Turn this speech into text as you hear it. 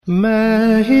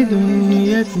ماهي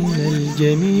دنيتنا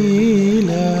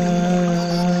الجميلة،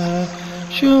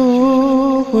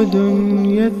 شوفوا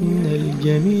دنيتنا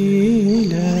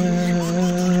الجميلة،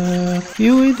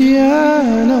 في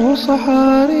وديانة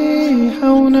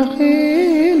وصحاريها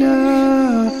ونخيلة،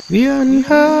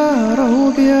 بأنهاره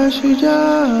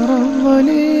وبأشجار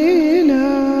ظليلة،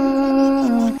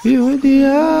 في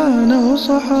وديانة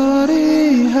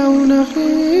وصحاريها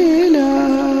ونخيلة،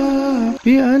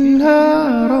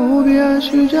 بأنهاره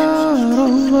وبأشجار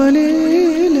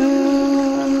ظليلة.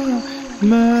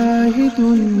 ماهي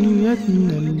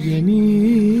دنيتنا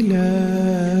الجميلة،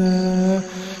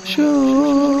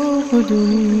 شوفوا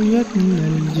دنيتنا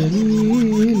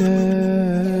الجميلة.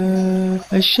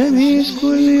 الشمس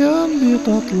كل يوم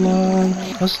بتطلع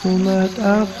أصل ما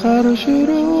تأخر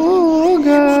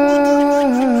شروقها،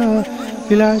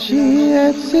 في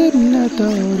العشية تسيبنا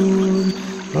تغرب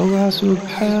روعة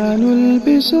سبحان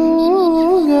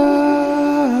البسوقة.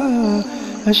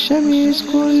 الشمس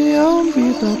كل يوم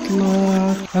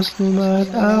بتطلع أصل ما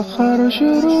تأخر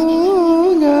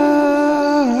شروقها،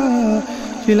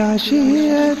 في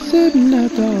العشية تسيبنا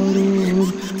تغرب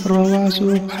روعة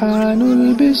سبحان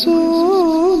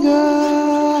البسوقة.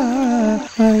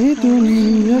 هاي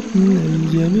دنيتنا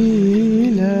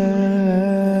الجميلة،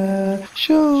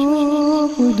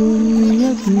 شوفوا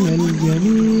دنيتنا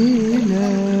الجميلة.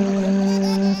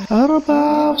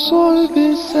 4 فصول في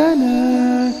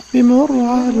السنة بمر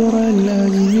عبر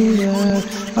الأزمنة،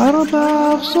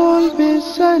 4 فصول في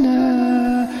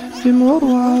السنة بمر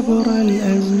عبر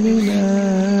الأزمنة،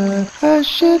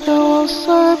 الشتاء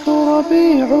والصيف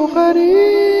وربيع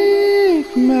وخريف.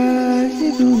 ماهي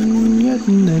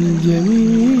دنيتنا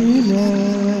الجميلة،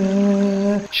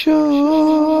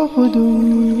 شوفوا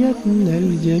دنيتنا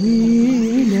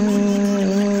الجميلة.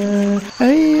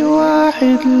 أي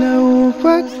واحد لو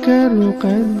فكر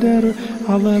وقدر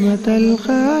عظمة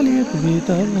الخالق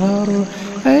بتظهر،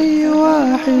 أي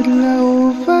واحد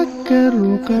لو فكر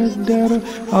وقدر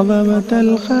عظمة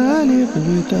الخالق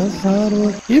بتظهر.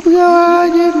 يبقى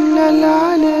واجبنا اللي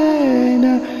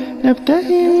علينا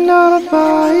نبتهل نرفع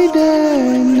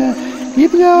ايدينا،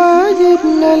 يبقى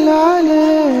واجبنا اللي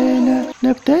علينا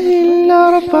نبتهل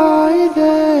نرفع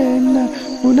ايدينا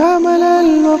ونعمل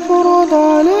المفروض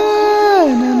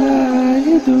علينا.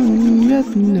 ماهي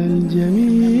دنيتنا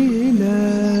الجميلة،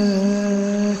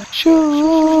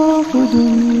 شوفوا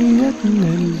دنيتنا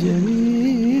الجميلة.